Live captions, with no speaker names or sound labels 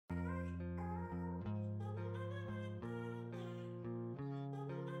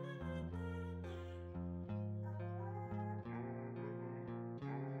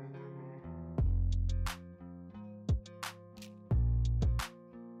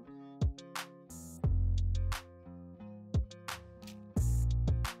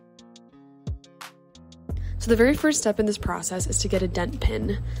So the very first step in this process is to get a Dent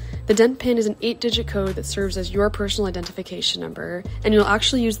Pin. The Dent Pin is an 8-digit code that serves as your personal identification number, and you'll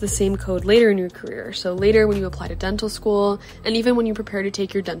actually use the same code later in your career, so later when you apply to dental school, and even when you prepare to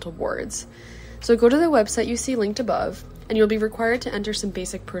take your dental boards. So go to the website you see linked above, and you'll be required to enter some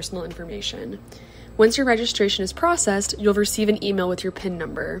basic personal information. Once your registration is processed, you'll receive an email with your PIN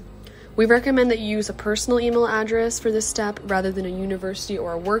number. We recommend that you use a personal email address for this step rather than a university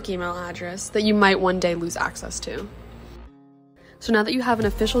or a work email address that you might one day lose access to. So now that you have an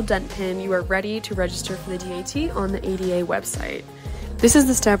official Dent Pin, you are ready to register for the DAT on the ADA website. This is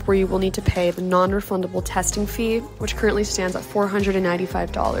the step where you will need to pay the non-refundable testing fee, which currently stands at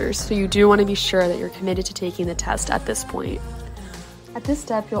 $495, so you do want to be sure that you're committed to taking the test at this point. At this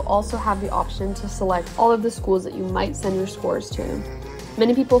step, you'll also have the option to select all of the schools that you might send your scores to.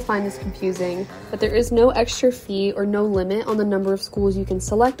 Many people find this confusing, but there is no extra fee or no limit on the number of schools you can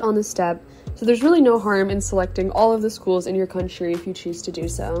select on this step, so there's really no harm in selecting all of the schools in your country if you choose to do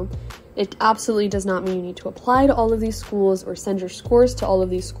so. It absolutely does not mean you need to apply to all of these schools or send your scores to all of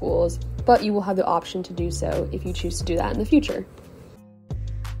these schools, but you will have the option to do so if you choose to do that in the future.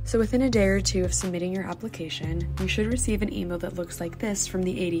 So within a day or two of submitting your application, you should receive an email that looks like this from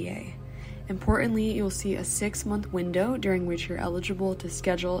the ADA. Importantly, you'll see a 6-month window during which you're eligible to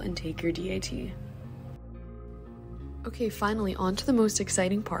schedule and take your DAT. Okay, finally, on to the most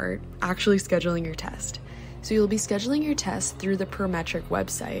exciting part, actually scheduling your test. So you'll be scheduling your test through the Prometric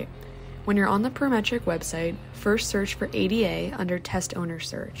website. When you're on the Prometric website, first search for ADA under Test Owner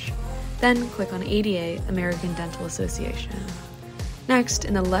Search. Then click on ADA, American Dental Association. Next,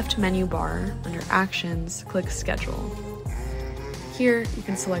 in the left menu bar, under Actions, click Schedule. Here, you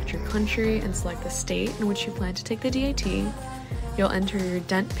can select your country and select the state in which you plan to take the DAT. You'll enter your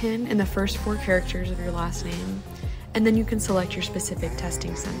Dent Pin in the first 4 characters of your last name, and then you can select your specific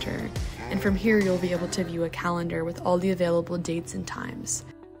testing center. And from here, you'll be able to view a calendar with all the available dates and times.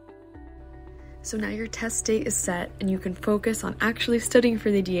 So now your test date is set, and you can focus on actually studying for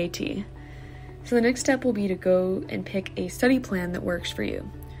the DAT. So the next step will be to go and pick a study plan that works for you.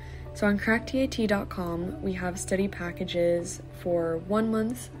 So on crackdat.com, we have study packages for 1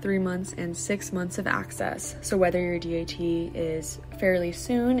 month, 3 months, and 6 months of access. So whether your DAT is fairly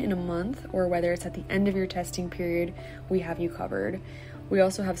soon in a month or whether it's at the end of your testing period, we have you covered. We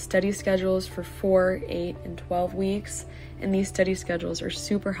also have study schedules for 4, 8, and 12 weeks, and these study schedules are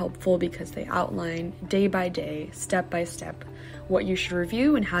super helpful because they outline day by day, step by step, what you should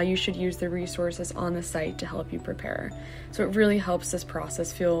review and how you should use the resources on the site to help you prepare. So it really helps this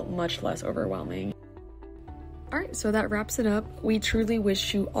process feel much less overwhelming. Alright, so that wraps it up. We truly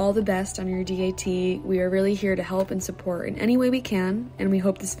wish you all the best on your DAT. We are really here to help and support in any way we can, and we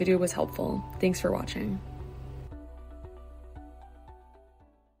hope this video was helpful. Thanks for watching.